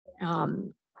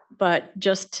But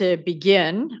just to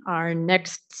begin, our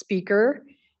next speaker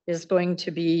is going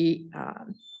to be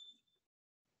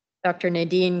Dr.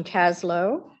 Nadine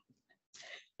Kaslow.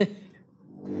 I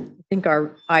think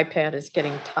our iPad is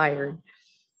getting tired.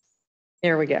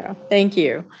 There we go. Thank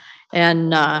you.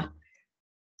 And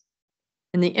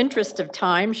in the interest of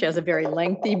time, she has a very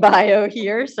lengthy bio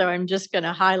here, so I'm just going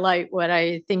to highlight what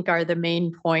I think are the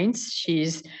main points.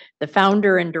 She's the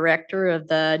founder and director of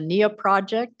the NEA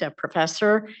Project, a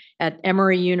professor at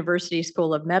Emory University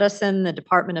School of Medicine, the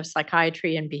Department of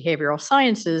Psychiatry and Behavioral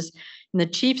Sciences, and the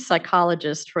chief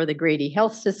psychologist for the Grady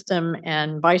Health System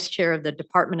and vice chair of the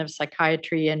Department of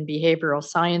Psychiatry and Behavioral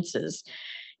Sciences.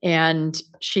 And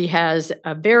she has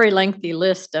a very lengthy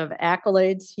list of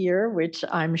accolades here, which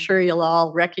I'm sure you'll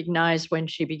all recognize when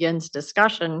she begins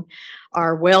discussion,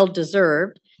 are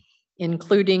well-deserved,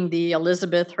 including the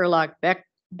Elizabeth Hurlock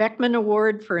Beckman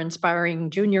Award for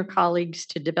inspiring junior colleagues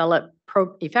to develop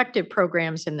effective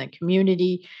programs in the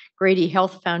community, Grady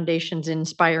Health Foundation's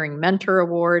Inspiring Mentor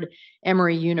Award,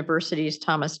 Emory University's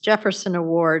Thomas Jefferson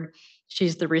Award.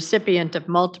 She's the recipient of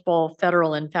multiple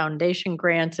federal and foundation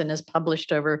grants and has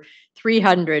published over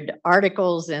 300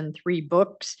 articles and 3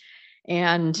 books.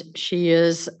 And she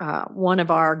is one of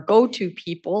our go-to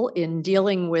people in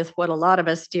dealing with what a lot of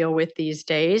us deal with these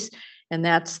days, and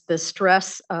that's the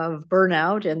stress of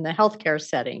burnout in the healthcare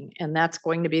setting. And that's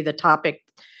going to be the topic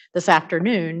this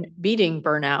afternoon, beating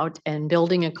burnout and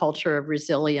building a culture of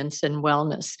resilience and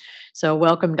wellness. So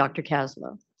welcome, Dr.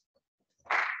 Kaslow.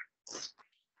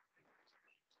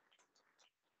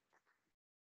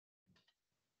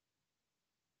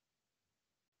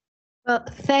 Well,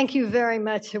 thank you very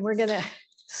much. And we're going to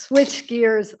switch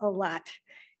gears a lot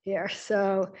here.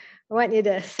 So I want you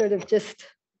to sort of just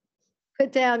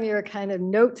put down your kind of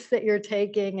notes that you're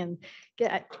taking, and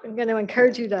I'm going to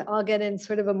encourage you to all get in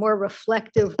sort of a more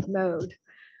reflective mode.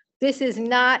 This is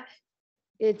not,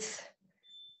 it's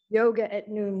yoga at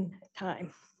noon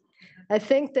time. I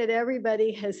think that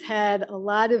everybody has had a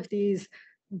lot of these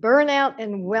burnout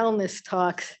and wellness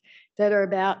talks that are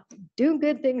about do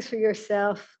good things for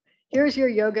yourself. Here's your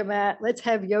yoga mat. Let's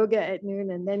have yoga at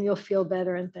noon and then you'll feel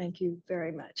better. And thank you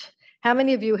very much. How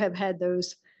many of you have had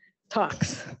those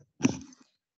talks?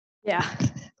 Yeah.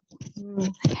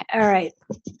 All right.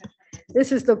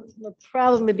 This is the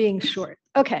problem of being short.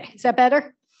 Okay. Is that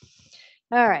better?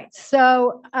 All right.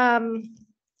 So,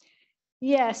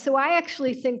 yeah, so I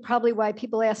actually think probably why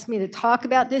people ask me to talk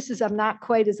about this is I'm not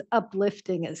quite as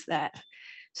uplifting as that.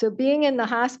 So being in the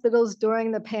hospitals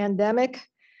during the pandemic,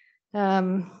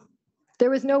 there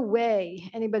was no way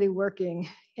anybody working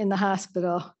in the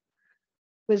hospital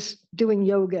was doing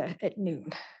yoga at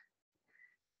noon.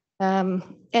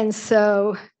 And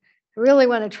so I really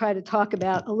want to try to talk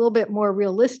about a little bit more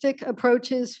realistic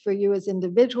approaches for you as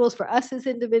individuals, for us as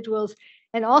individuals,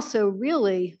 and also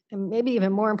really, and maybe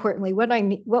even more importantly,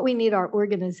 what we need our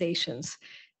organizations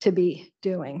to be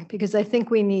doing, because I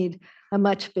think we need a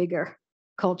much bigger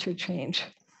culture change.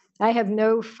 I have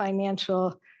no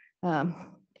financial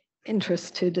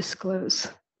interest to disclose.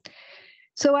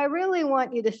 So I really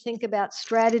want you to think about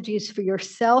strategies for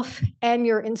yourself and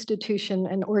your institution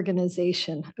and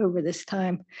organization over this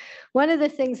time. One of the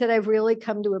things that I've really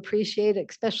come to appreciate,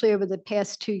 especially over the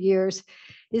past 2 years,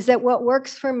 is that what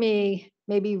works for me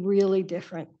may be really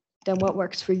different than what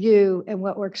works for you, and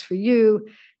what works for you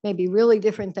may be really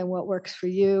different than what works for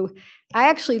you. I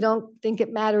actually don't think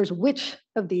it matters which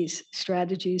of these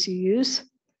strategies you use.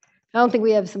 I don't think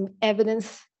we have some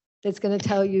evidence that's going to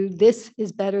tell you this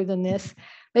is better than this,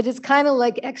 but it's kind of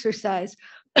like exercise.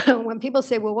 When people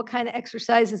say, well, what kind of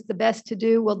exercise is the best to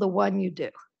do? Well, the one you do.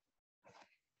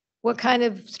 What kind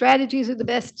of strategies are the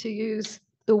best to use?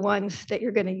 The ones that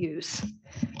you're going to use.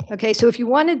 Okay, so if you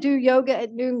want to do yoga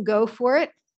at noon, go for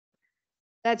it.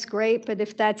 That's great, but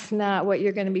if that's not what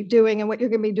you're going to be doing, and what you're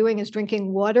going to be doing is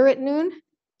drinking water at noon,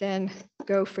 then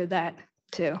go for that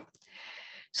too.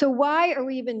 So why are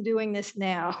we even doing this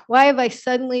now? Why have I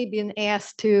suddenly been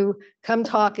asked to come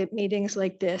talk at meetings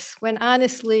like this, when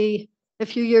honestly, a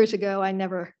few years ago, I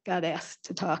never got asked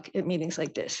to talk at meetings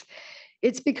like this?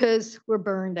 It's because we're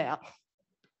burned out.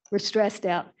 We're stressed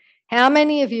out. How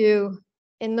many of you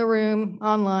in the room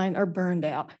online are burned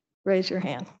out? Raise your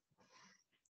hand.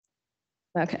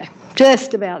 Okay,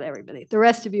 just about everybody. The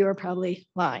rest of you are probably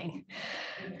lying.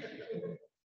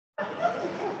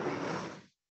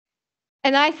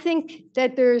 And I think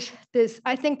that there's this,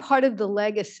 I think part of the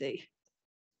legacy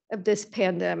of this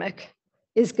pandemic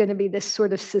is going to be this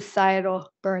sort of societal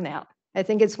burnout. I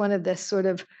think it's one of the sort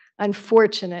of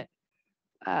unfortunate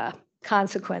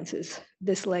consequences,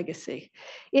 this legacy.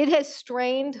 It has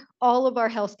strained all of our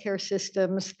healthcare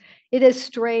systems. It has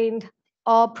strained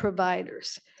all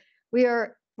providers. We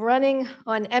are running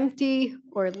on empty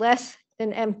or less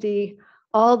than empty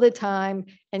all the time.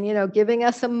 And, giving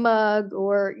us a mug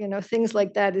or, things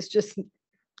like that is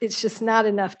it's just not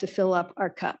enough to fill up our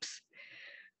cups.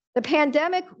 The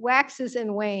pandemic waxes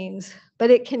and wanes, but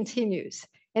it continues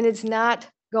and it's not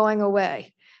going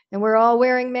away. And we're all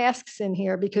wearing masks in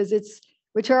here because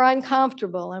which are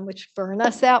uncomfortable and which burn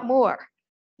us out more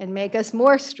and make us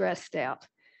more stressed out.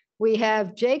 We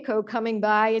have JCO coming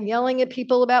by and yelling at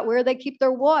people about where they keep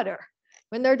their water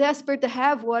when they're desperate to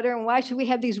have water. And why should we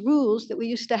have these rules that we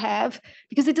used to have?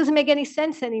 Because it doesn't make any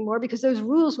sense anymore, because those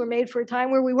rules were made for a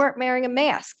time where we weren't wearing a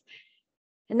mask.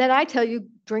 And then I tell you,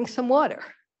 drink some water.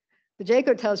 The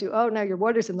JCO tells you, oh, no, your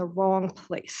water's in the wrong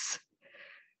place.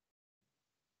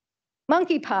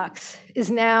 Monkeypox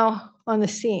is now on the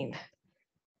scene.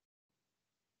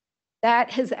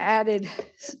 That has added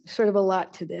sort of a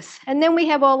lot to this. And then we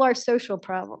have all our social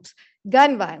problems.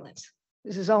 Gun violence,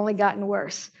 this has only gotten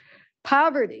worse.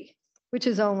 Poverty, which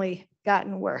has only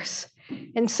gotten worse.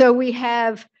 And so we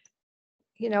have,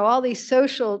 all these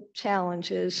social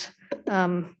challenges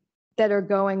that are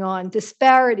going on.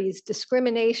 Disparities,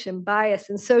 discrimination, bias,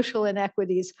 and social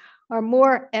inequities are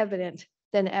more evident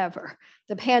than ever.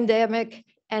 The pandemic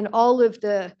and all of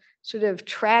the sort of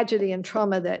tragedy and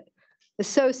trauma that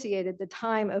associated the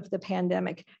time of the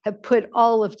pandemic have put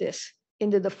all of this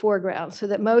into the foreground so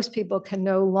that most people can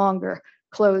no longer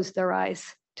close their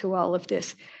eyes to all of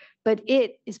this. But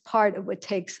it is part of what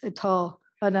takes a toll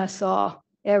on us all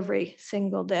every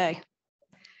single day.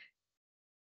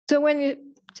 So when you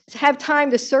have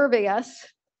time to survey us,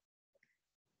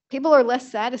 people are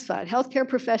less satisfied. Healthcare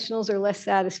professionals are less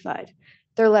satisfied.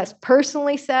 They're less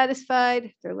personally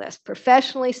satisfied. They're less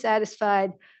professionally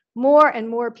satisfied. More and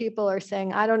more people are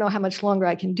saying, I don't know how much longer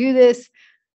I can do this.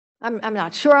 I'm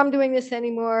not sure I'm doing this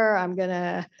anymore. I'm going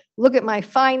to look at my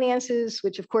finances,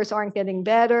 which of course aren't getting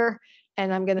better,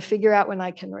 and I'm going to figure out when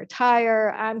I can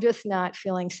retire. I'm just not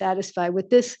feeling satisfied with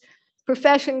this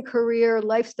profession, career,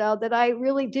 lifestyle that I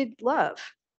really did love.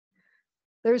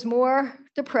 There's more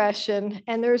depression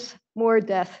and there's more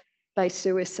death by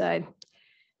suicide.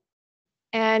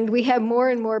 And we have more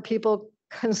and more people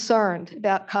concerned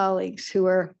about colleagues who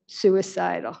are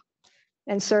suicidal,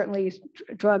 and certainly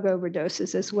drug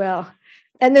overdoses as well.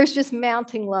 And there's just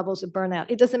mounting levels of burnout.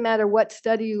 It doesn't matter what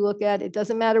study you look at. It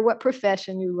doesn't matter what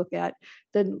profession you look at.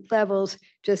 The levels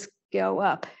just go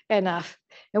up and up.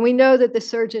 And we know that the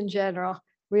Surgeon General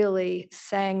really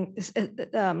sounded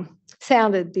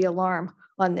the alarm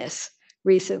on this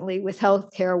recently with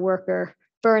healthcare worker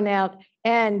burnout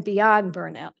and beyond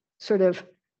burnout, sort of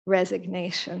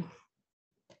resignation.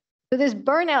 So this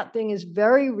burnout thing is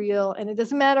very real, and it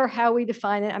doesn't matter how we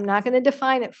define it. I'm not going to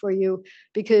define it for you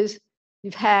because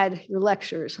you've had your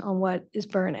lectures on what is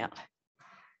burnout.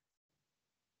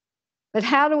 But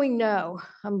how do we know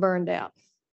I'm burned out?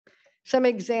 Some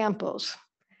examples.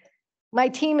 My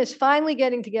team is finally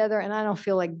getting together and I don't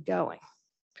feel like going.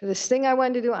 For this thing I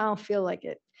wanted to do, I don't feel like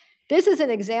it. This is an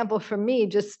example from me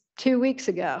just 2 weeks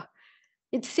ago.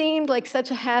 It seemed like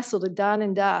such a hassle to don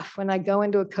and doff when I go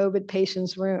into a COVID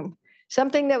patient's room.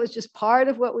 Something that was just part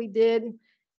of what we did.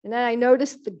 And then I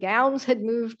noticed the gowns had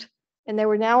moved and they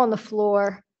were now on the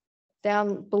floor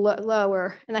down below,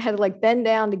 lower. And I had to bend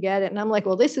down to get it. And I'm like,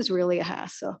 well, this is really a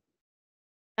hassle.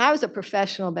 I was a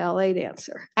professional ballet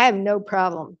dancer. I have no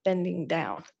problem bending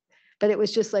down. But it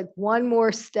was just one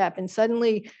more step. And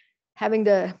suddenly having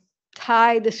to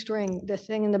tie the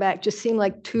thing in the back just seemed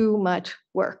like too much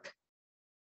work.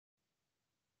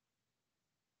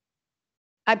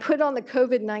 I put on the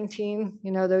COVID-19,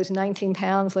 those 19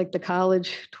 pounds like the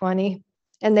college 20,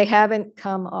 and they haven't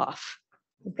come off.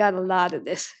 We've got a lot of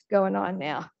this going on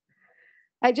now.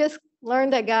 I just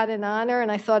learned I got an honor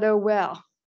and I thought, oh, well,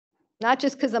 not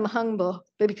just because I'm humble,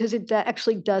 but because it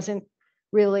actually doesn't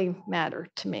really matter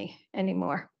to me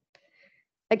anymore.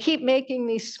 I keep making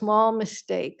these small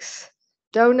mistakes,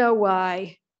 don't know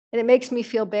why, and it makes me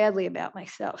feel badly about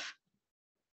myself.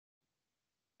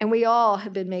 And we all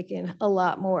have been making a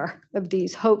lot more of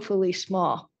these hopefully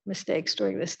small mistakes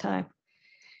during this time.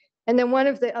 And then one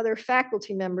of the other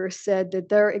faculty members said that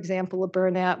their example of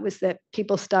burnout was that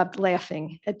people stopped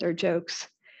laughing at their jokes.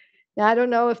 Now, I don't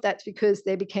know if that's because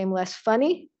they became less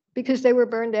funny because they were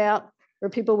burned out, or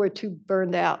people were too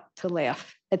burned out to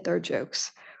laugh at their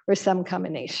jokes, or some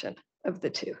combination of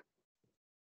the two.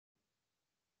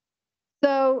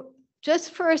 So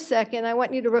just for a second, I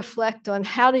want you to reflect on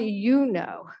how do you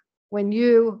know when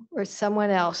you or someone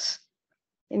else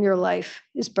in your life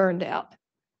is burned out?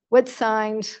 What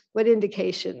signs, what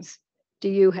indications do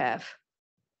you have?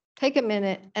 Take a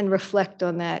minute and reflect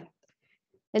on that.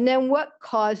 And then what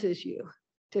causes you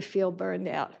to feel burned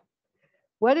out?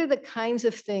 What are the kinds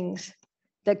of things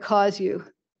that cause you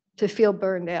to feel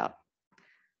burned out?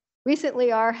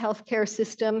 Recently, our healthcare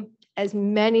system, as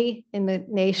many in the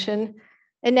nation,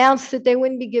 announced that they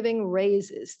wouldn't be giving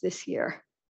raises this year.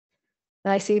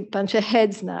 And I see a bunch of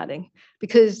heads nodding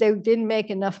because they didn't make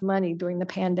enough money during the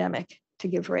pandemic to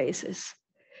give raises.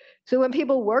 So when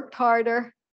people worked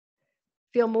harder,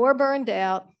 feel more burned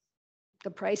out, the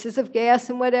prices of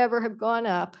gas and whatever have gone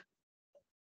up,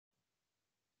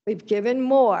 we've given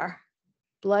more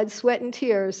blood, sweat, and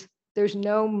tears. There's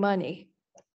no money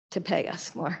to pay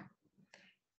us more.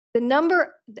 The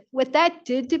number, what that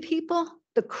did to people,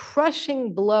 the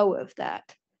crushing blow of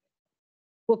that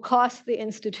will cost the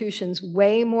institutions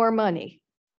way more money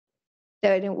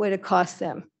than it would have cost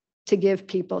them to give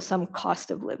people some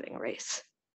cost of living raise.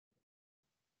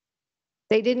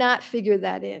 They did not figure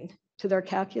that in to their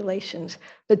calculations,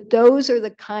 but those are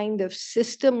the kind of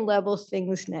system level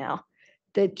things now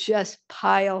that just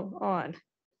pile on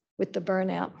with the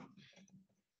burnout.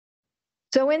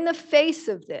 So in the face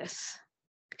of this,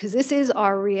 because this is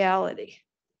our reality,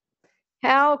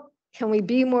 how can we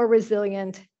be more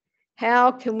resilient?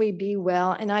 How can we be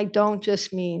well? And I don't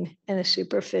just mean in a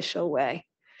superficial way.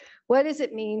 What does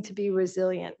it mean to be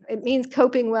resilient? It means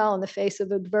coping well in the face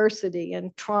of adversity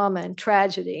and trauma and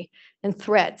tragedy and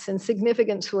threats and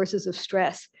significant sources of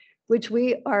stress, which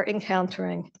we are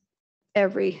encountering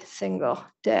every single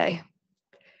day.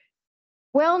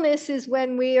 Wellness is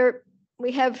when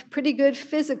we have pretty good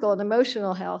physical and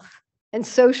emotional health and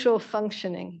social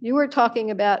functioning. You were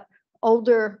talking about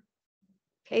older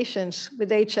patients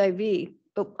with HIV,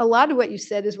 but a lot of what you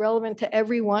said is relevant to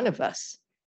every one of us.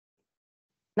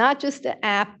 Not just the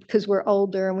app because we're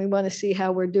older and we want to see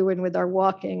how we're doing with our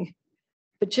walking,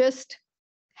 but just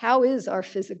how is our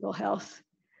physical health?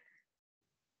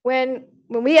 When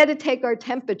we had to take our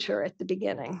temperature at the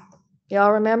beginning,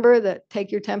 y'all remember that take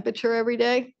your temperature every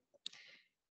day?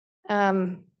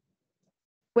 Well,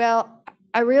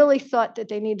 I really thought that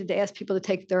they needed to ask people to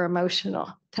take their emotional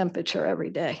temperature every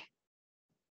day.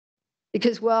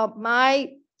 Because while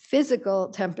my physical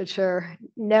temperature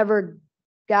never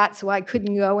got so I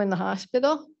couldn't go in the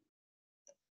hospital,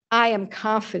 I am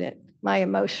confident my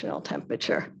emotional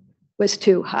temperature was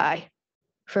too high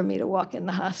for me to walk in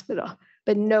the hospital,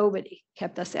 but nobody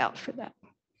kept us out for that.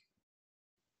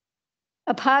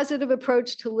 A positive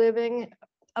approach to living,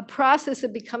 a process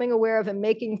of becoming aware of and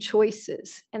making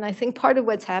choices. And I think part of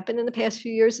what's happened in the past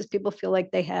few years is people feel like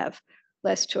they have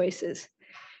less choices.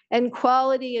 And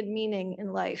quality and meaning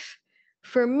in life.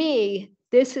 For me,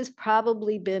 this has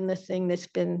probably been the thing that's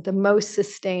been the most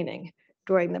sustaining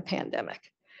during the pandemic.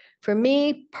 For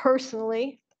me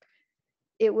personally,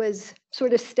 it was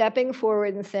sort of stepping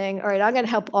forward and saying, all right, I'm going to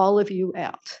help all of you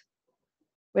out.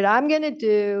 What I'm going to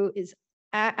do is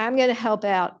I'm going to help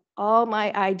out all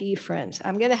my ID friends.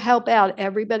 I'm going to help out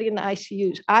everybody in the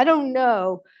ICUs. I don't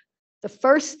know the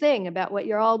first thing about what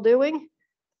you're all doing.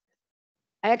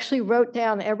 I actually wrote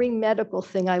down every medical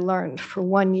thing I learned for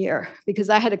 1 year because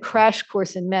I had a crash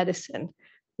course in medicine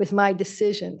with my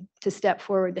decision to step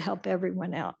forward to help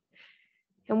everyone out.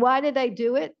 And why did I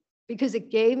do it? Because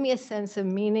it gave me a sense of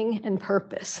meaning and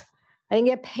purpose. I didn't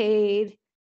get paid.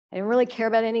 I didn't really care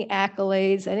about any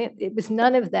accolades. It was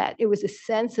none of that. It was a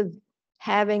sense of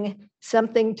having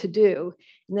something to do.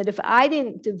 And that if I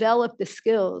didn't develop the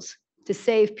skills to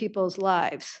save people's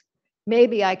lives,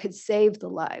 maybe I could save the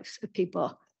lives of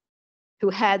people who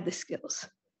had the skills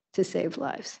to save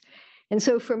lives. And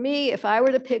so for me, if I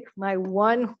were to pick my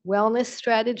one wellness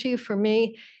strategy, for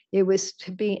me, it was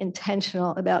to be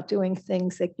intentional about doing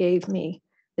things that gave me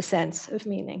a sense of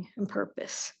meaning and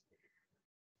purpose.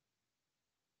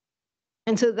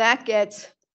 And so that gets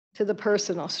to the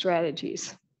personal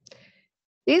strategies.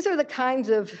 These are the kinds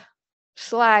of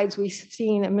slides we've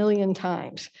seen a million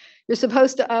times. You're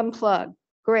supposed to unplug.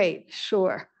 Great,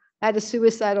 sure. I had a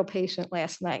suicidal patient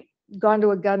last night, gone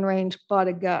to a gun range, bought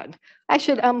a gun. I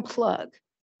should unplug.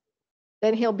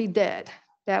 Then he'll be dead.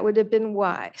 That would have been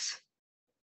wise.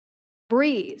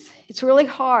 Breathe. It's really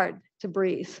hard to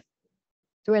breathe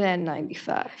through an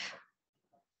N95.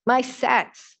 My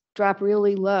sats drop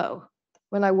really low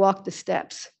when I walk the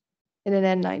steps in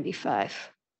an N95.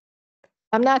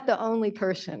 I'm not the only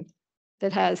person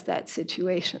that has that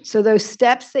situation. So those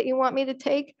steps that you want me to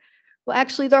take, well,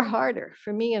 actually, they're harder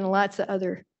for me and lots of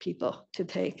other people to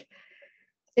take.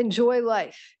 Enjoy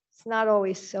life. It's not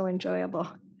always so enjoyable.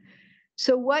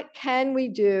 So what can we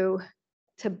do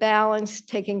to balance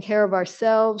taking care of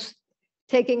ourselves,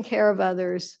 taking care of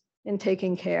others, in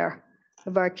taking care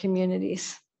of our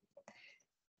communities.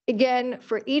 Again,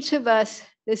 for each of us,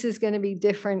 this is going to be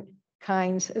different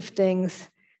kinds of things.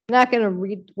 I'm not going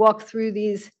to walk through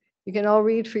these. You can all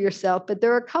read for yourself, but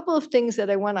there are a couple of things that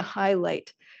I want to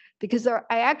highlight because I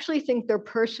actually think they're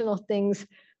personal things,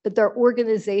 but they're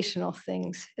organizational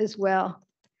things as well.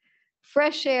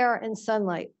 Fresh air and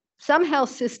sunlight. Some health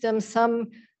systems, some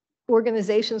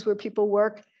organizations where people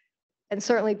work, and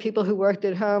certainly people who worked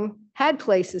at home, had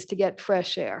places to get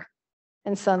fresh air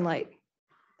and sunlight.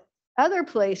 Other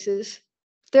places,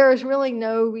 there is really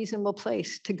no reasonable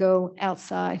place to go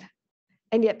outside.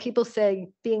 And yet people say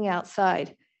being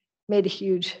outside made a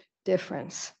huge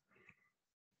difference.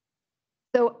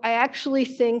 So I actually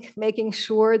think making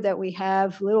sure that we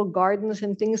have little gardens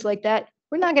and things like that,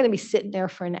 we're not going to be sitting there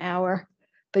for an hour,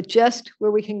 but just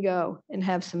where we can go and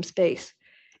have some space.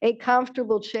 A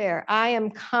comfortable chair. I am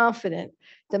confident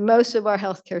that most of our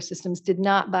healthcare systems did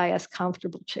not buy us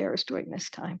comfortable chairs during this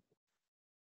time.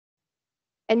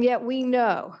 And yet we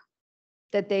know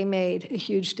that they made a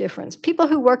huge difference. People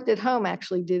who worked at home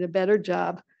actually did a better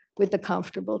job with the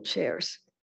comfortable chairs.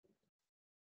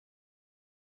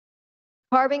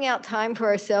 Carving out time for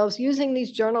ourselves, using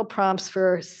these journal prompts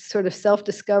for sort of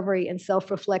self-discovery and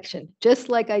self-reflection, just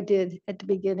like I did at the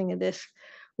beginning of this.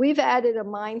 We've added a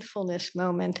mindfulness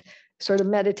moment, sort of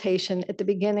meditation at the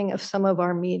beginning of some of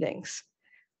our meetings.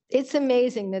 It's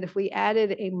amazing that if we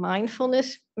added a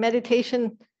mindfulness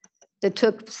meditation that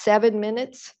took 7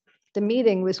 minutes, the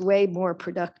meeting was way more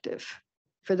productive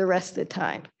for the rest of the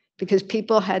time because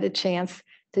people had a chance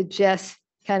to just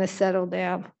kind of settle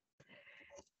down.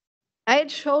 I had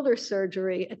shoulder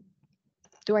surgery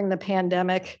during the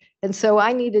pandemic, and so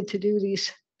I needed to do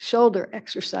these shoulder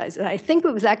exercises. I think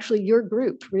it was actually your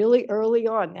group really early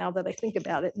on, now that I think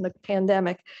about it, in the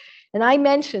pandemic. And I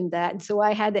mentioned that, and so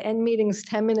I had to end meetings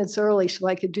 10 minutes early so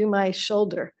I could do my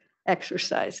shoulder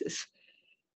exercises.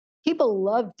 People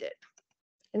loved it.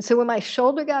 And so when my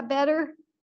shoulder got better,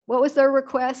 what was their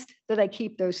request? That I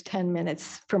keep those 10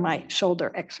 minutes for my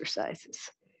shoulder exercises.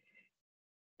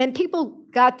 And people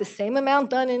got the same amount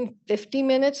done in 50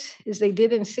 minutes as they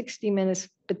did in 60 minutes,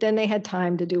 but then they had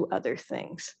time to do other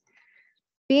things.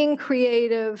 Being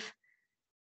creative,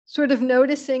 sort of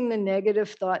noticing the negative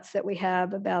thoughts that we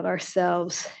have about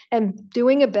ourselves and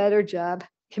doing a better job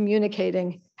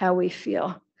communicating how we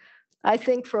feel. I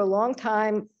think for a long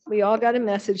time, we all got a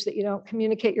message that you don't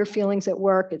communicate your feelings at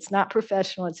work. It's not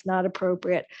professional. It's not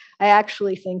appropriate. I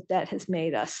actually think that has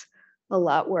made us a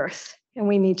lot worse, and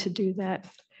we need to do that.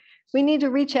 We need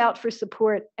to reach out for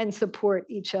support and support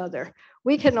each other.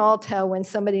 We can all tell when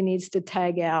somebody needs to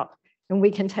tag out, and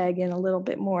we can tag in a little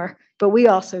bit more, but we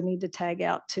also need to tag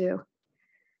out too.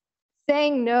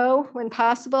 Saying no when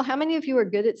possible. How many of you are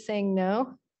good at saying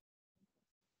no?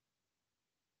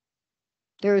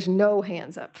 There is no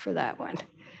hands up for that one.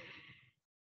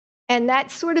 And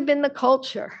that's sort of been the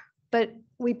culture, but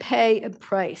we pay a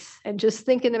price. And just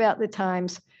thinking about the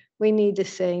times we need to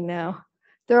say no.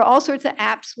 There are all sorts of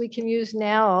apps we can use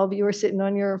now. All of you are sitting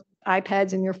on your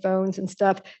iPads and your phones and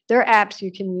stuff. There are apps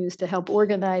you can use to help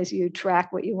organize you,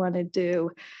 track what you want to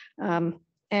do,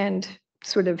 and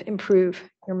sort of improve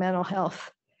your mental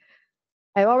health.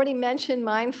 I already mentioned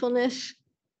mindfulness.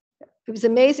 It was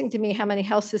amazing to me how many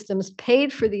health systems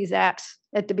paid for these apps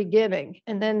at the beginning.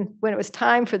 And then when it was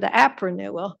time for the app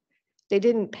renewal, they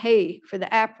didn't pay for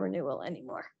the app renewal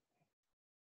anymore.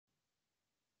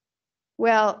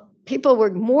 Well, people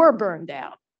were more burned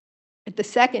out at the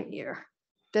second year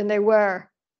than they were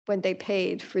when they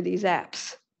paid for these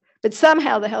apps. But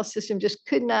somehow the health system just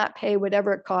could not pay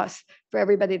whatever it costs for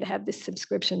everybody to have this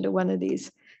subscription to one of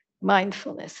these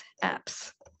mindfulness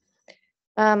apps.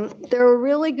 There are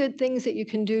really good things that you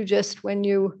can do just when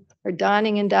you are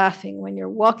donning and doffing, when you're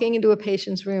walking into a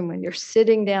patient's room, when you're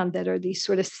sitting down, that are these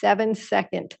sort of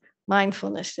 7-second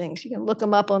mindfulness things. You can look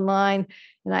them up online,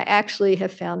 and I actually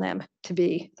have found them to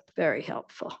be very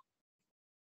helpful.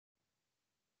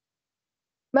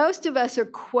 Most of us are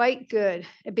quite good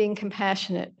at being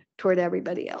compassionate toward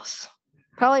everybody else.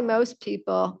 Probably most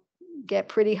people get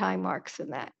pretty high marks in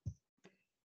that.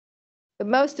 But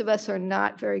most of us are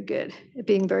not very good at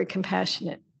being very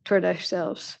compassionate toward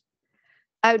ourselves.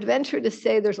 I would venture to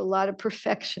say there's a lot of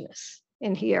perfectionists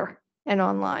in here and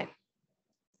online.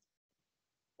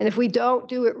 And if we don't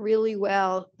do it really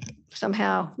well,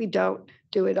 somehow we don't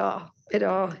do it all at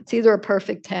all. It's either a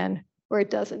perfect 10 or it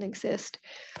doesn't exist.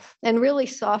 And really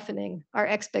softening our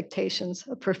expectations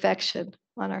of perfection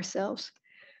on ourselves.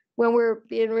 When we're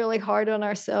being really hard on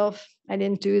ourselves, I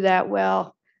didn't do that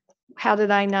well. How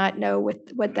did I not know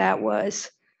what that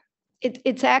was?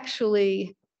 It's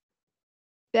actually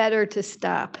better to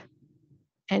stop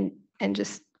and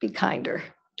just be kinder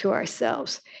to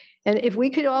ourselves. And if we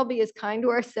could all be as kind to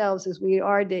ourselves as we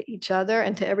are to each other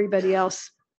and to everybody else,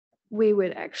 we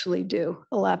would actually do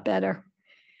a lot better.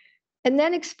 And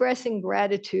then expressing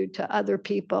gratitude to other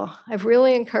people. I've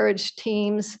really encouraged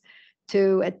teams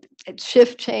to, at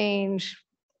shift change,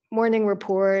 morning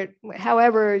report,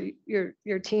 however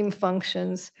your team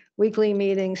functions, weekly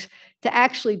meetings, to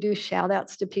actually do shout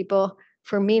outs to people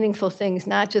for meaningful things,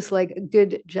 not just like a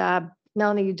good job.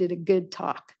 Melanie, you did a good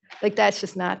talk. Like that's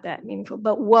just not that meaningful,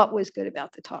 but what was good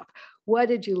about the talk? What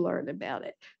did you learn about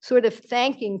it? Sort of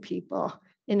thanking people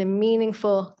in a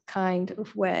meaningful kind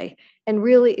of way and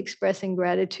really expressing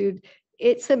gratitude.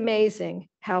 It's amazing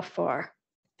how far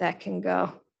that can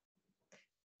go.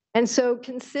 And so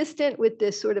consistent with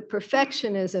this sort of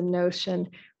perfectionism notion,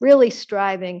 really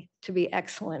striving to be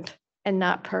excellent and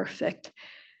not perfect.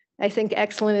 I think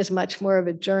excellent is much more of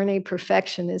a journey.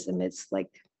 Perfectionism, it's like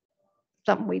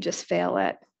something we just fail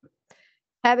at.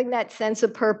 Having that sense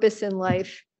of purpose in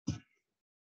life,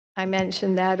 I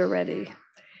mentioned that already.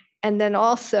 And then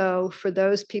also for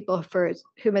those people for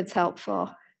whom it's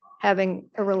helpful, having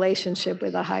a relationship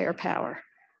with a higher power.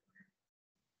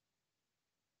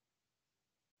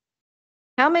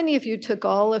 How many of you took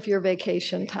all of your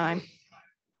vacation time?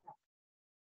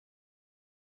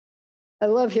 I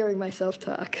love hearing myself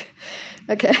talk.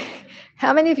 Okay.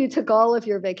 How many of you took all of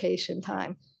your vacation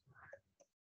time?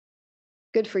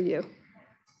 Good for you.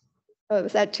 Oh,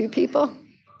 was that 2 people?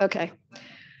 Okay.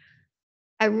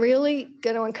 I'm really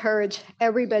going to encourage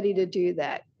everybody to do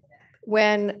that.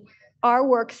 When our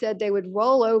work said they would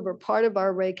roll over part of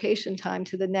our vacation time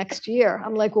to the next year,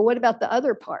 I'm like, well, what about the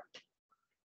other part?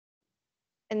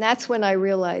 And that's when I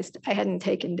realized I hadn't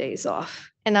taken days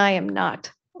off, and I am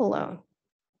not alone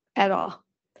at all.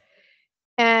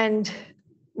 And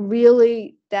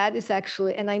really, that is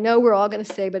actually, and I know we're all going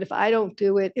to say, but if I don't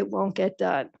do it, it won't get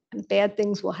done. And bad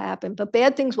things will happen. But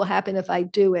bad things will happen if I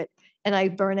do it and I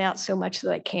burn out so much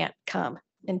that I can't come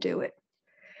and do it.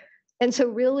 And so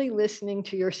really listening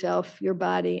to yourself, your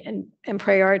body, and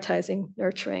prioritizing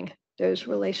nurturing those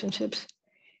relationships.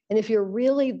 And if you're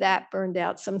really that burned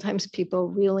out, sometimes people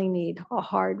really need a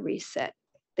hard reset.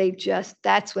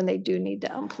 That's when they do need to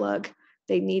unplug.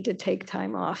 They need to take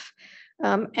time off.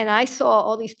 And I saw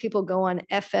all these people go on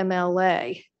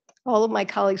FMLA. All of my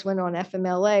colleagues went on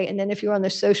FMLA. And then if you're on their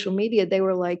social media, they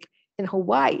were like in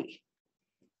Hawaii.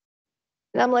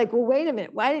 And I'm like, well, wait a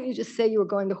minute. Why didn't you just say you were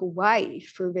going to Hawaii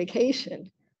for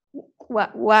vacation?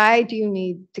 Why do you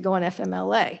need to go on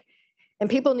FMLA? And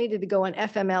people needed to go on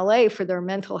FMLA for their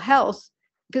mental health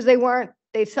because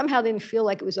they somehow didn't feel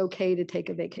like it was okay to take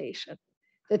a vacation,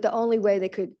 that the only way they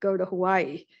could go to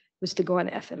Hawaii was to go on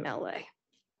FMLA.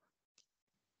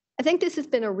 I think this has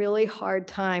been a really hard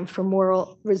time for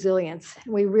moral resilience.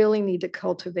 And we really need to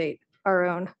cultivate our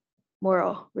own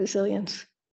moral resilience.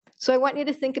 So I want you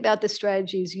to think about the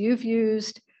strategies you've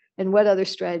used and what other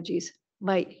strategies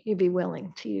might you be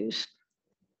willing to use.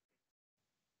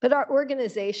 But our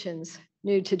organizations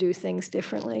need to do things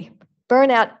differently.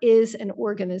 Burnout is an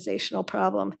organizational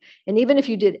problem. And even if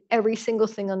you did every single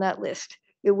thing on that list,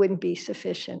 it wouldn't be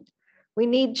sufficient. We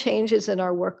need changes in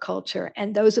our work culture.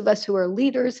 And those of us who are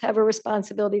leaders have a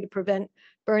responsibility to prevent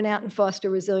burnout and foster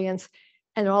resilience.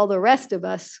 And all the rest of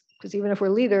us, because even if we're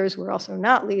leaders, we're also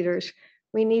not leaders,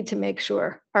 we need to make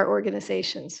sure our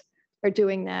organizations are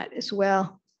doing that as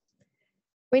well.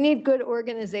 We need good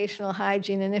organizational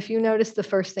hygiene. And if you notice, the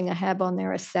first thing I have on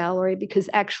there is salary, because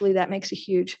actually that makes a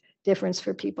huge difference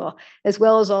for people, as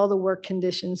well as all the work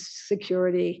conditions,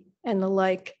 security, and the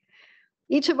like.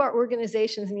 Each of our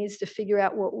organizations needs to figure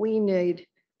out what we need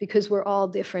because we're all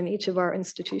different. Each of our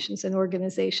institutions and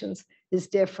organizations is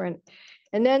different.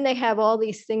 And then they have all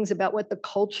these things about what the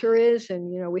culture is. And,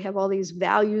 we have all these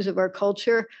values of our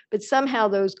culture, but somehow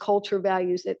those culture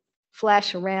values that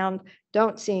flash around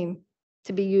don't seem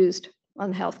to be used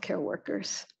on healthcare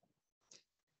workers.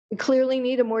 We clearly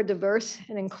need a more diverse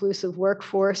and inclusive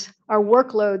workforce. Our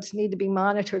workloads need to be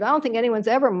monitored. I don't think anyone's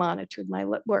ever monitored my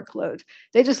workload.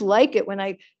 They just like it when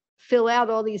I fill out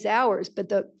all these hours, but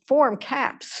the form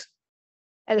caps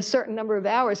at a certain number of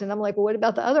hours. And I'm like, well, what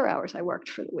about the other hours I worked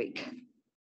for the week?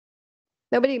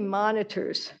 Nobody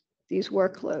monitors these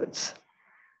workloads.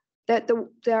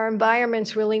 Our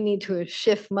environments really need to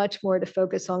shift much more to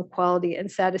focus on quality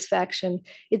and satisfaction.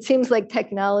 It seems like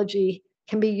technology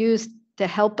can be used to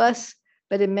help us,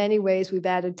 but in many ways we've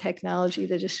added technology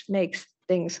that just makes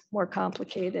things more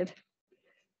complicated.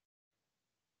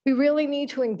 We really need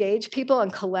to engage people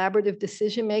in collaborative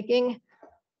decision-making.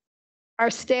 Our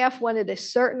staff wanted a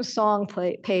certain song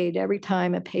played every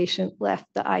time a patient left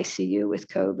the ICU with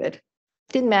COVID.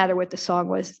 Didn't matter what the song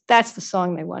was. That's the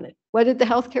song they wanted. What did the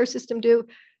healthcare system do?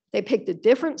 They picked a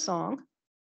different song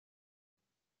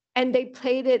and they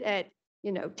played it at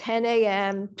 10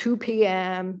 a.m., 2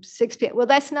 p.m., 6 p.m. Well,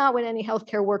 that's not what any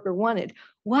healthcare worker wanted.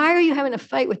 Why are you having a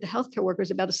fight with the healthcare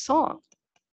workers about a song?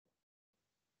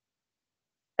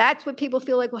 That's what people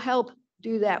feel like will help.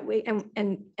 Do that way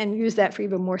and use that for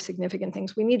even more significant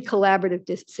things. We need collaborative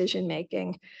decision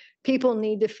making. People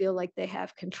need to feel like they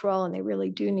have control, and they really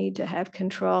do need to have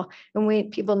control.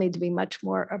 And people need to be much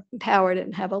more empowered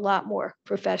and have a lot more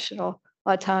professional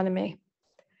autonomy.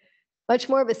 Much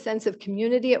more of a sense of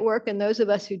community at work, and those of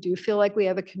us who do feel like we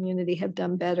have a community have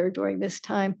done better during this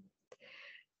time.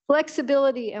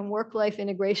 Flexibility and work-life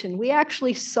integration. We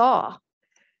actually saw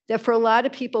that for a lot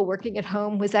of people, working at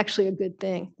home was actually a good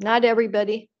thing. Not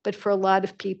everybody, but for a lot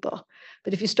of people.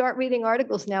 But if you start reading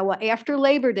articles now, well, after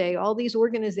Labor Day, all these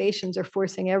organizations are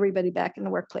forcing everybody back in the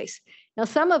workplace. Now,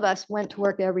 some of us went to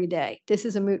work every day. This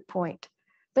is a moot point.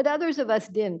 But others of us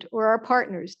didn't, or our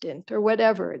partners didn't, or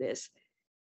whatever it is,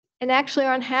 and actually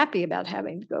are unhappy about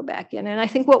having to go back in. And I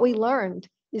think what we learned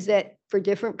is that for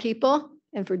different people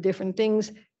and for different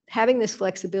things, having this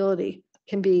flexibility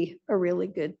can be a really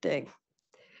good thing.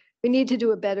 We need to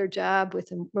do a better job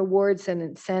with rewards and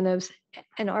incentives,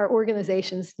 and our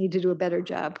organizations need to do a better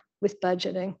job with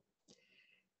budgeting.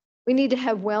 We need to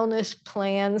have wellness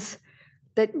plans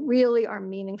that really are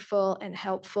meaningful and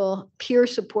helpful. Peer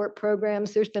support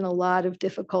programs, there's been a lot of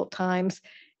difficult times,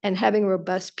 and having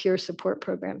robust peer support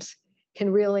programs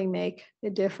can really make a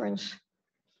difference.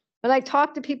 When I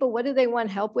talk to people, what do they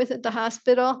want help with at the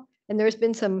hospital? And there's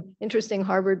been some interesting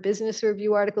Harvard Business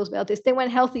Review articles about this. They want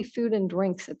healthy food and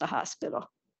drinks at the hospital.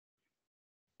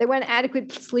 They want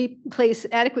adequate sleep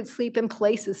and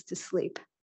places to sleep.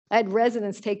 I had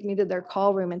residents take me to their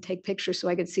call room and take pictures so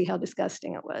I could see how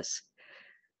disgusting it was.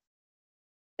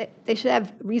 They should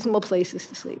have reasonable places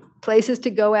to sleep, places to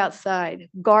go outside,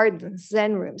 gardens,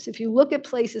 Zen rooms. If you look at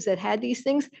places that had these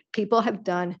things, people have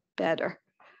done better.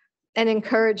 And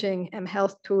encouraging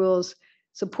health tools,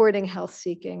 supporting health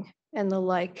seeking, and the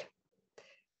like.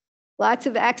 Lots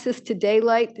of access to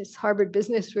daylight. This Harvard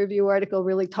Business Review article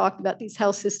really talked about these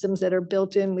health systems that are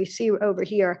built in. We see over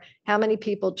here how many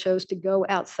people chose to go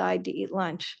outside to eat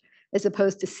lunch as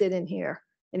opposed to sit in here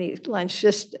and eat lunch.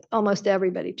 Just almost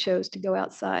everybody chose to go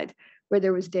outside where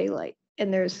there was daylight,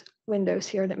 and there's windows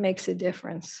here that makes a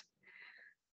difference.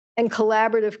 And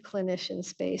collaborative clinician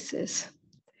spaces.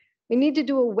 We need to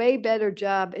do a way better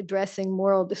job addressing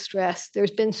moral distress.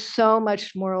 There's been so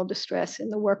much moral distress in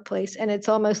the workplace, and it's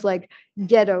almost like,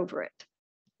 get over it.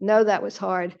 No, that was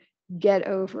hard. Get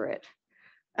over it.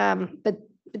 But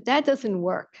that doesn't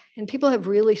work. And people have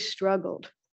really struggled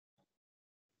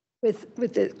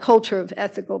with the culture of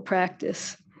ethical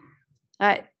practice.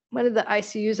 One of the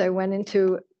ICUs I went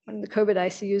into, one of the COVID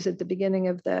ICUs at the beginning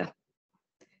of the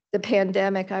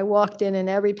pandemic, I walked in and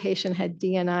every patient had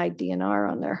DNI, DNR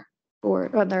on their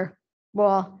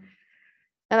wall.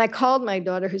 And I called my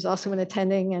daughter, who's also an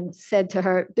attending, and said to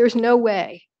her, there's no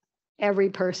way every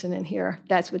person in here,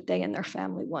 that's what they and their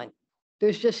family want.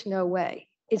 There's just no way.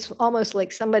 It's almost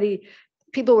like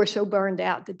people were so burned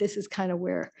out that this is kind of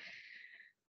where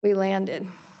we landed.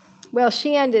 Well,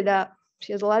 she has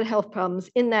a lot of health problems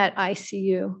in that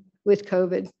ICU with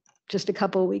COVID just a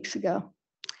couple of weeks ago.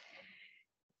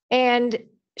 And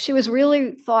she was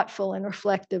really thoughtful and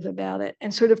reflective about it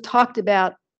and sort of talked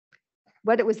about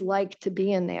what it was like to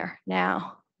be in there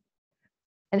now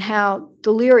and how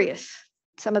delirious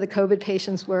some of the COVID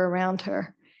patients were around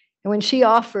her. And when she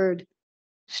offered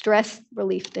stress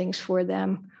relief things for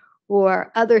them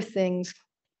or other things,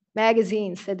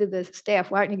 magazines, said to the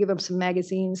staff, why don't you give them some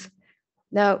magazines?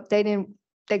 No, they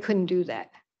couldn't do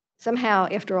that. Somehow,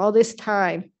 after all this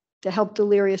time to help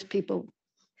delirious people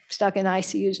stuck in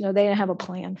ICUs, no, they didn't have a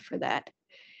plan for that.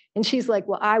 And she's like,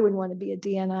 well, I would want to be a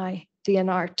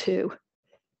DNR too,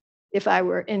 if I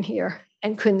were in here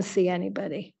and couldn't see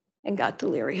anybody and got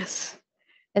delirious.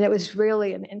 And it was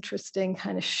really an interesting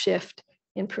kind of shift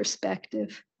in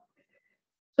perspective.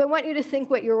 So I want you to think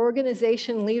what your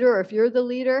organization leader, or if you're the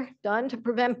leader, done to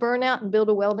prevent burnout and build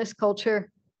a wellness culture.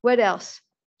 What else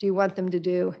do you want them to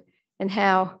do? And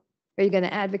how are you going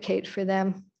to advocate for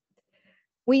them?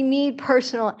 We need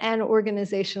personal and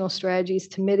organizational strategies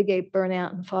to mitigate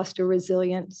burnout and foster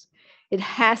resilience. It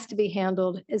has to be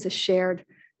handled as a shared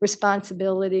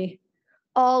responsibility.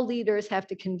 All leaders have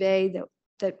to convey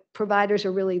that providers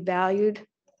are really valued,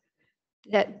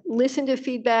 that listen to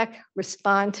feedback,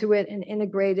 respond to it, and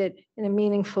integrate it in a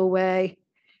meaningful way.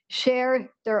 Share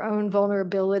their own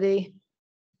vulnerability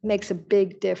makes a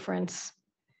big difference.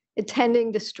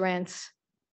 Attending to strengths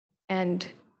and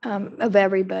of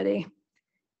everybody.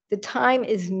 The time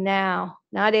is now,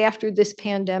 not after this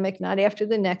pandemic, not after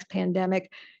the next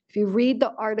pandemic. If you read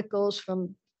the articles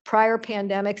from prior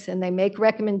pandemics and they make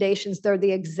recommendations, they're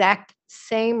the exact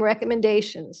same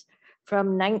recommendations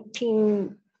from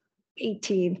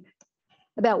 1918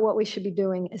 about what we should be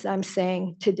doing, as I'm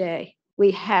saying today.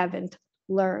 We haven't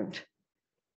learned.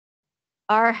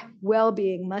 Our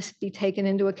well-being must be taken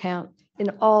into account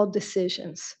in all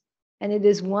decisions. And it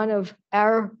is one of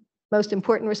our most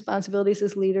important responsibilities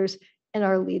as leaders and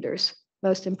our leaders'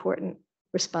 most important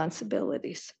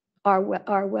responsibilities, our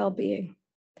well-being.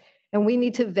 And we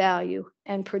need to value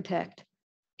and protect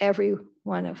every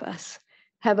one of us,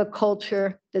 have a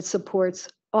culture that supports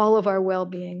all of our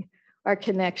well-being, our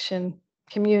connection,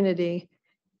 community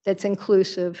that's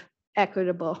inclusive,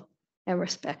 equitable, and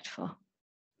respectful.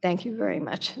 Thank you very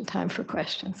much. And time for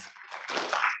questions.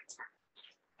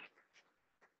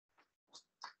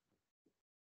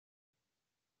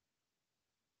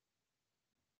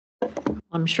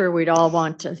 I'm sure we'd all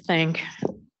want to thank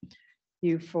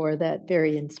you for that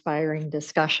very inspiring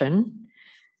discussion.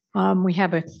 We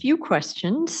have a few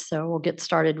questions, so we'll get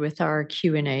started with our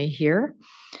Q&A here.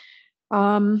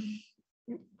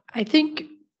 I think,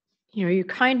 you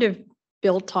kind of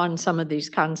built on some of these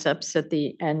concepts at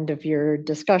the end of your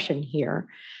discussion here,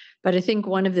 but I think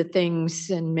one of the things,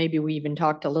 and maybe we even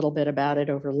talked a little bit about it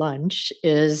over lunch,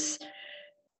 is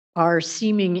our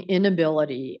seeming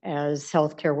inability as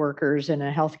healthcare workers in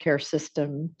a healthcare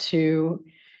system to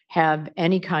have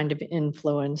any kind of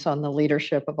influence on the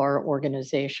leadership of our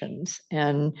organizations.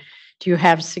 And do you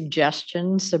have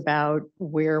suggestions about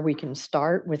where we can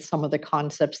start with some of the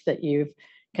concepts that you've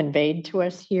conveyed to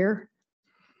us here?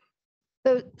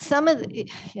 So some of the,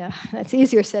 yeah, that's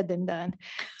easier said than done.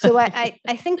 So I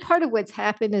think part of what's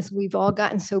happened is we've all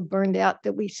gotten so burned out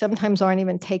that we sometimes aren't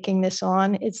even taking this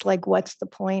on. It's like, what's the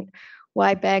point?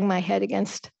 Why bang my head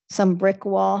against some brick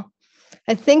wall?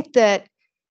 I think that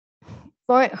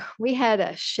we had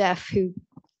a chef who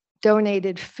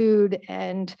donated food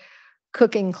and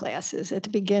cooking classes at the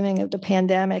beginning of the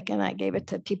pandemic, and I gave it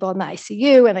to people in the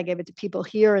ICU, and I gave it to people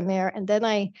here and there, and then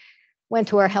I went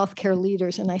to our healthcare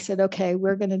leaders and I said, okay,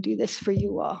 we're going to do this for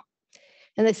you all.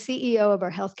 And the CEO of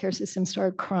our healthcare system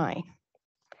started crying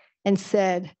and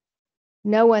said,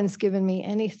 no one's given me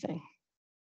anything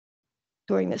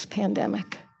during this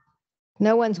pandemic.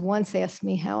 No one's once asked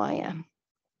me how I am.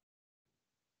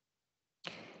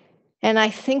 And I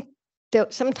think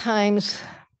that sometimes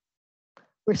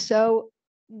we're so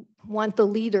want the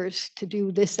leaders to do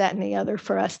this, that, and the other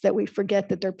for us that we forget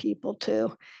that they're people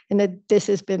too, and that this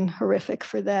has been horrific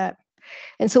for that.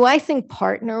 And so I think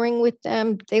partnering with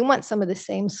them, they want some of the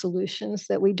same solutions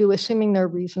that we do, assuming they're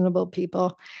reasonable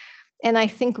people. And I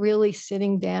think really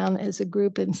sitting down as a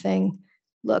group and saying,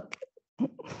 look,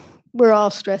 we're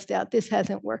all stressed out. This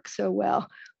hasn't worked so well.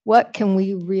 What can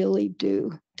we really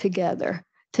do together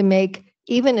to make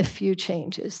even a few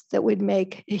changes that would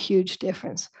make a huge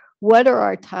difference? What are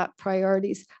our top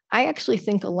priorities? I actually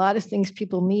think a lot of things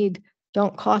people need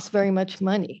don't cost very much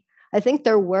money. I think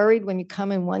they're worried when you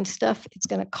come and want stuff, it's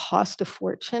going to cost a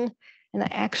fortune. And I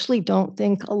actually don't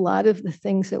think a lot of the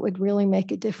things that would really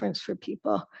make a difference for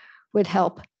people would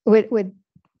help, would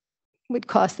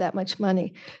cost that much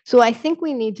money. So I think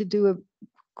we need to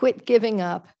quit giving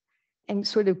up and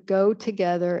sort of go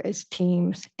together as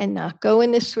teams and not go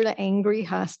in this sort of angry,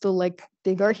 hostile, like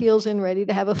dig our heels in, ready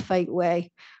to have a fight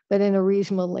way, but in a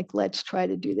reasonable, like, let's try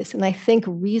to do this. And I think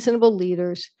reasonable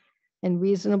leaders and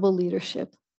reasonable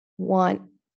leadership want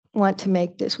to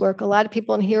make this work. A lot of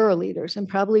people in here are leaders and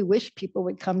probably wish people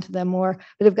would come to them more,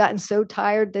 but have gotten so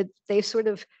tired that they've sort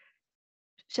of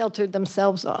sheltered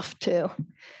themselves off too.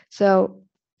 So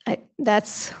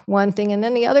that's one thing. And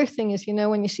then the other thing is,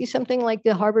 when you see something like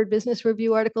the Harvard Business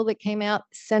Review article that came out,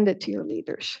 send it to your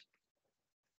leaders.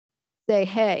 Say,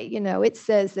 hey, it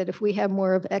says that if we have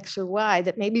more of X or Y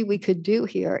that maybe we could do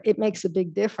here, it makes a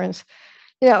big difference.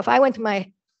 If I went to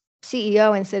my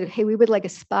CEO and said, hey, we would like a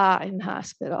spa in the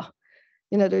hospital,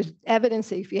 there's evidence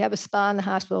that if you have a spa in the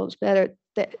hospital, it's better,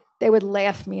 that they would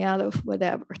laugh me out of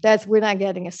whatever. We're not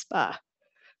getting a spa.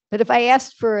 But if I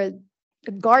asked for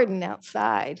a garden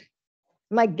outside,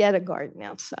 I might get a garden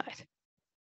outside.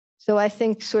 So I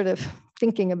think sort of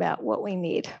thinking about what we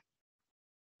need.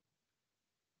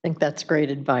 I think that's great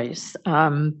advice.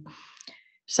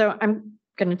 So I'm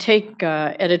going to take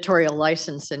editorial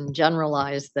license and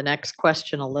generalize the next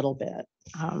question a little bit,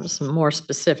 some more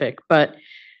specific. But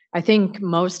I think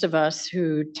most of us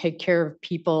who take care of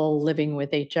people living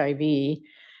with HIV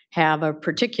have a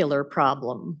particular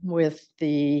problem with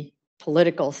the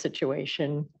political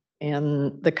situation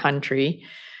in the country.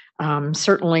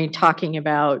 Certainly talking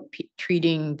about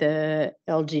treating the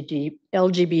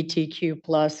LGBTQ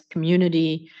plus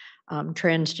community,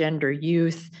 transgender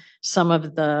youth, some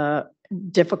of the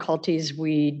difficulties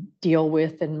we deal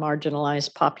with in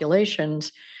marginalized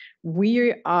populations.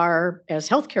 We are, as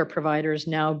healthcare providers,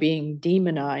 now being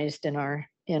demonized in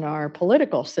our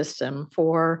political system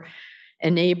for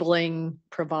enabling,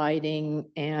 providing,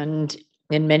 and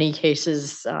in many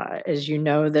cases, as you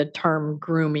know, the term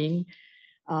grooming.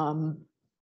 How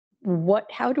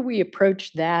do we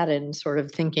approach that in sort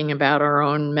of thinking about our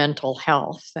own mental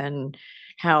health and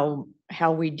how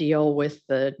we deal with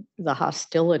the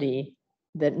hostility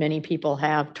that many people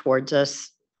have towards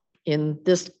us in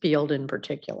this field in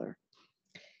particular?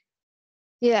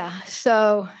 Yeah.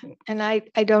 So, and I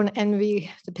don't envy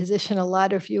the position a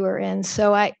lot of you are in.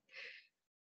 So I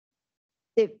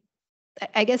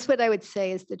guess what I would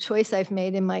say is the choice I've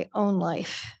made in my own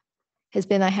life has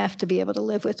been I have to be able to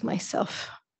live with myself.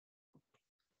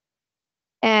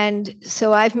 And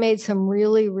so I've made some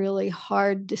really, really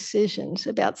hard decisions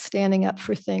about standing up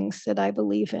for things that I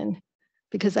believe in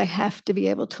because I have to be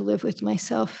able to live with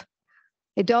myself.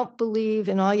 I don't believe,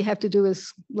 and all you have to do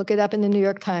is look it up in the New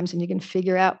York Times and you can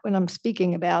figure out what I'm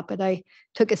speaking about, but I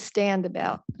took a stand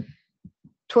about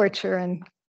torture and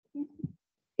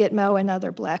Gitmo and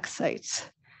other black sites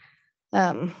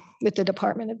with the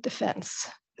Department of Defense.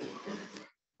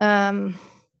 And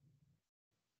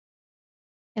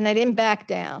I didn't back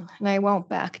down, and I won't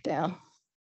back down.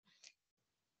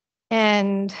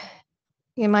 And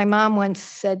my mom once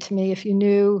said to me, if you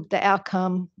knew the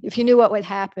outcome, if you knew what would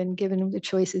happen given the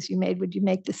choices you made, would you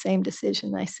make the same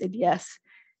decision? I said, yes.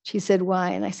 She said, why?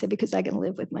 And I said, because I can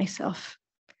live with myself.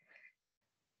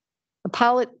 A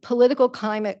political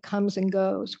climate comes and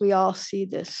goes. We all see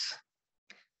this.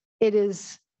 It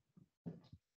is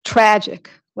tragic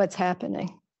what's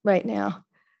happening right now.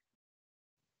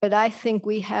 But I think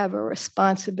we have a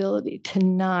responsibility to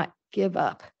not give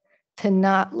up, to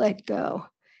not let go,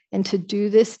 and to do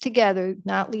this together,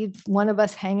 not leave one of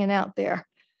us hanging out there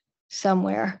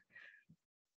somewhere.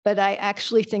 But I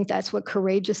actually think that's what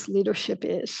courageous leadership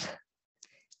is.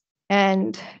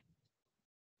 And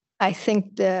I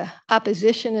think the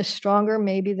opposition is stronger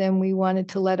maybe than we wanted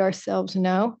to let ourselves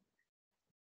know.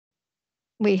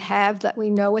 We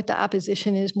know what the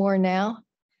opposition is more now.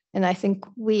 And I think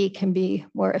we can be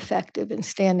more effective in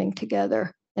standing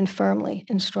together and firmly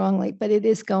and strongly. But it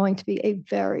is going to be a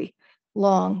very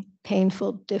long,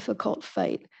 painful, difficult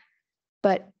fight.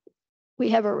 But we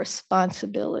have a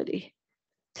responsibility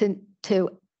to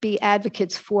be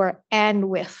advocates for and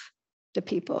with the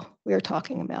people we're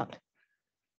talking about.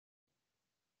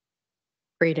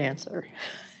 Great answer.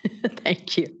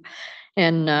 Thank you.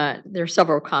 And there are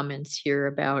several comments here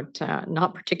about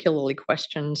not particularly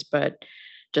questions, but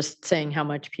just saying how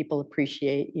much people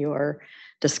appreciate your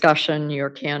discussion, your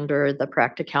candor, the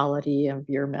practicality of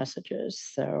your messages.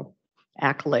 So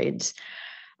accolades.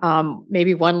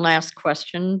 Maybe one last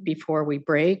question before we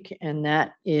break, and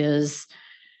that is,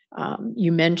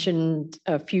 you mentioned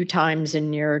a few times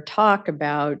in your talk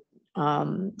about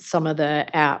some of the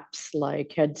apps like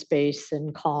Headspace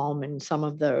and Calm and some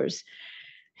of those.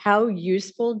 How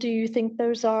useful do you think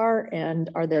those are?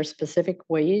 And are there specific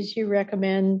ways you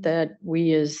recommend that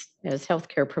we as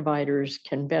healthcare providers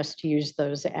can best use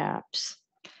those apps?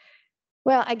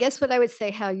 Well, I guess what I would say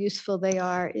how useful they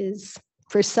are is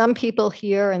for some people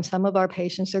here and some of our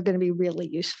patients, they're going to be really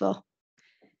useful.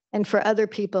 And for other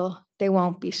people, they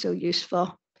won't be so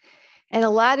useful. And a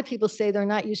lot of people say they're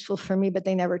not useful for me, but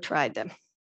they never tried them.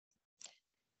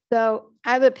 So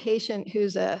I have a patient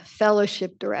who's a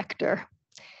fellowship director.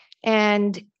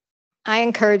 And I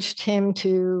encouraged him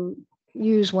to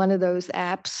use one of those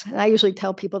apps. And I usually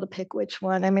tell people to pick which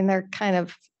one. I mean, they're kind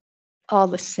of all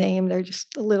the same. They're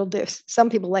just a little different. Some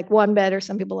people like one better,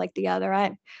 some people like the other.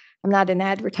 I'm not an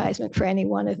advertisement for any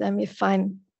one of them. You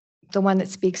find the one that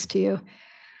speaks to you.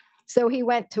 So he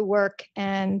went to work,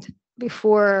 and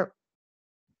before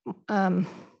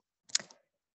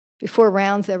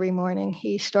rounds every morning,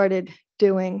 he started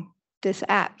doing this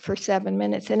app for 7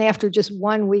 minutes. And after just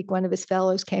 1 week, one of his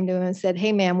fellows came to him and said,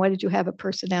 hey, man, what did you have a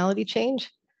personality change?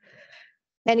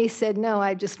 And he said, no,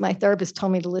 my therapist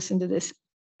told me to listen to this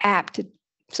app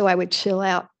so I would chill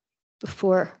out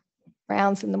before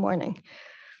rounds in the morning.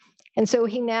 And so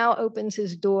he now opens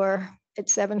his door at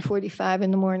 7:45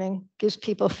 in the morning, gives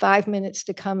people 5 minutes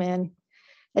to come in.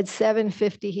 At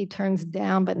 7:50, he turns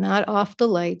down, but not off the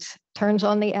lights, turns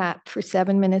on the app for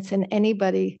 7 minutes, and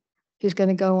anybody who's going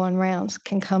to go on rounds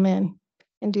can come in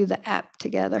and do the app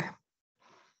together.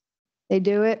 They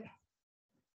do it.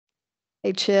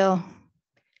 They chill.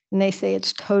 And they say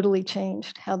it's totally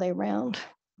changed how they round.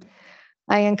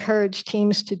 I encourage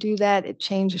teams to do that. It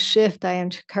changes shift. I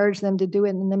encourage them to do it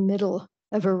in the middle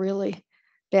of a really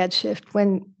bad shift.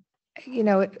 When,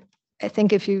 I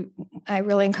think I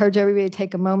really encourage everybody to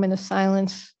take a moment of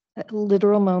silence, a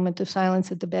literal moment of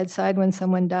silence at the bedside when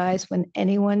someone dies, when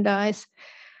anyone dies.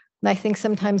 And I think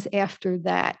sometimes after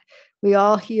that, we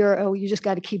all hear, oh, you just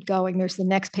got to keep going. There's the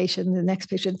next patient, the next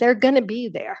patient. They're going to be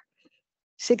there.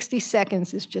 60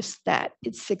 seconds is just that.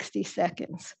 It's 60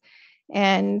 seconds.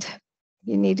 And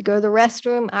you need to go to the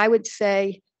restroom. I would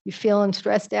say you're feeling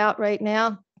stressed out right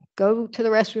now, go to the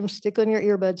restroom, stick on your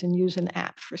earbuds and use an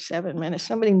app for 7 minutes.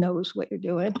 Somebody knows what you're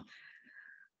doing.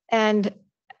 And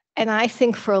I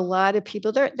think for a lot of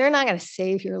people, they're not going to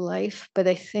save your life, but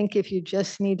I think if you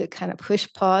just need to kind of push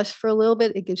pause for a little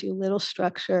bit, it gives you a little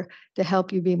structure to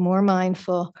help you be more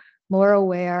mindful, more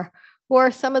aware.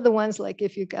 Or some of the ones, like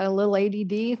if you've got a little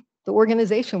ADD, the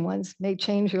organization ones may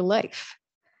change your life.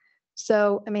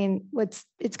 So, I mean,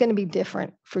 it's going to be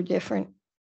different for different.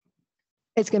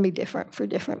 It's going to be different for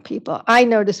different people. I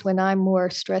notice when I'm more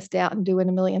stressed out and doing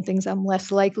a million things, I'm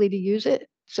less likely to use it.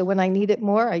 So when I need it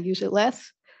more, I use it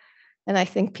less. And I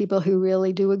think people who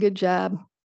really do a good job,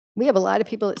 we have a lot of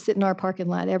people that sit in our parking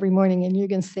lot every morning, and you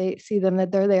can see them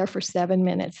that they're there for 7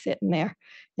 minutes sitting there.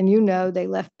 And they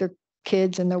left their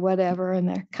kids and their whatever, and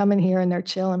they're coming here and they're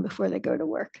chilling before they go to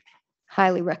work.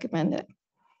 Highly recommend it.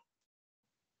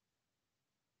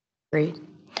 Great.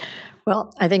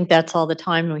 Well, I think that's all the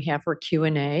time we have for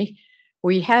Q&A.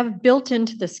 We have built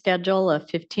into the schedule a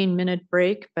 15-minute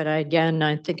break, but again,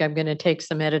 I think I'm going to take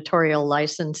some editorial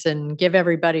license and give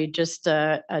everybody just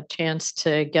a chance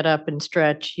to get up and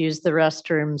stretch, use the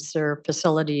restrooms or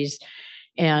facilities,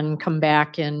 and come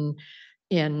back in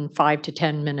 5 to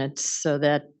 10 minutes so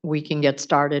that we can get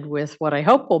started with what I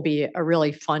hope will be a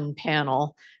really fun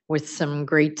panel with some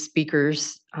great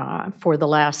speakers for the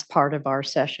last part of our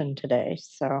session today.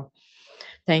 So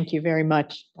thank you very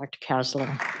much, Dr.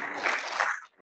 Kaslow.